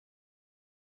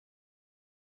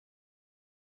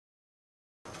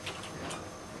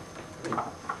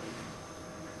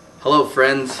Hello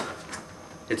friends,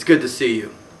 it's good to see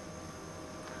you.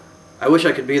 I wish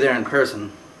I could be there in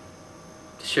person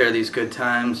to share these good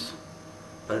times,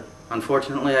 but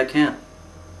unfortunately I can't.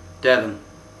 Devin,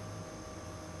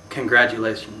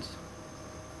 congratulations.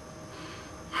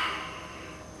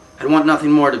 I'd want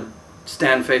nothing more to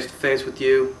stand face to face with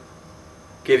you,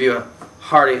 give you a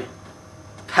hearty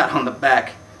pat on the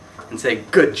back and say,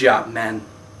 "Good job, man."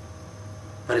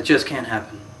 But it just can't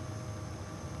happen.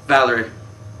 Valerie,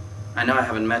 I know I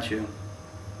haven't met you,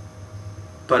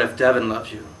 but if Devin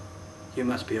loves you, you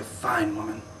must be a fine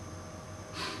woman.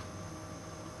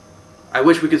 I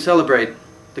wish we could celebrate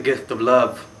the gift of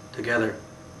love together,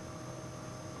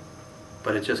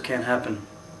 but it just can't happen.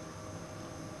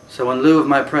 So in lieu of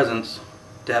my presence,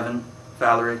 Devin,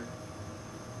 Valerie,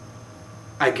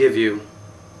 I give you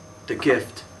the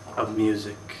gift of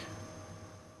music.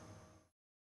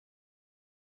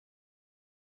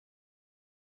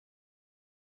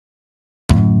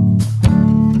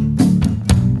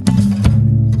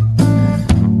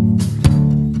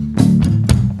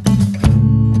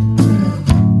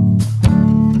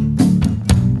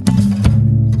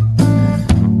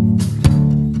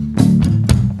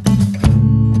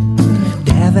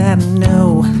 Devin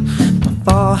knew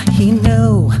before he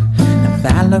knew that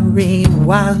Valerie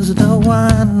was the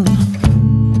one.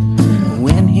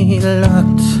 When he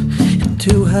looked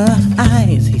into her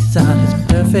eyes, he saw his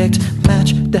perfect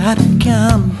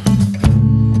match.com.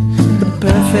 The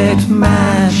perfect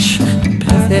match,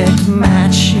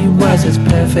 she was his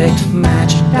perfect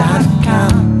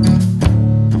match.com.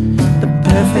 The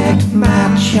perfect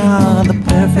match, oh, the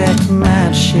perfect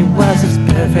match, she was his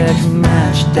perfect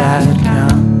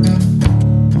match.com.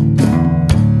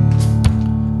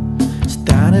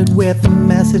 Started with a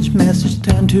message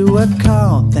turned to a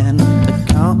call, then the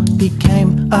call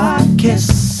became a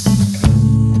kiss.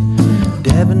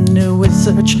 Devin knew his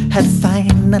search had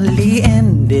finally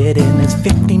ended in his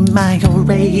 50-mile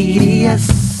radius.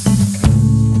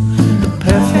 The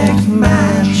perfect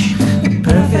match,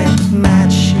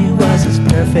 she was his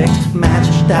perfect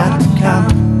match.com.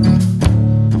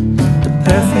 The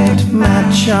perfect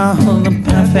match, oh, the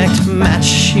perfect match,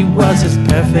 she was his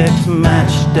perfect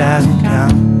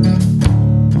match.com.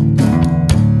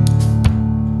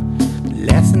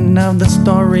 Lesson of the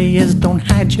story is don't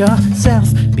hide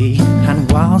yourself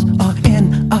behind walls or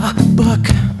in a book.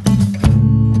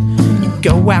 You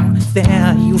go out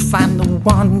there, you find the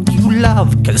one you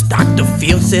love, 'cause Dr.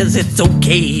 Phil says it's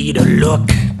okay to look.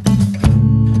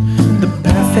 The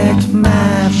perfect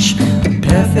match,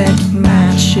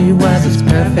 she was his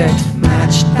perfect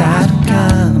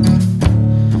match.com.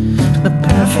 The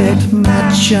perfect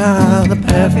match, oh, the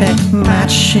perfect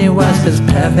match, she was his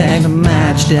perfect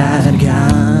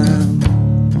match.com.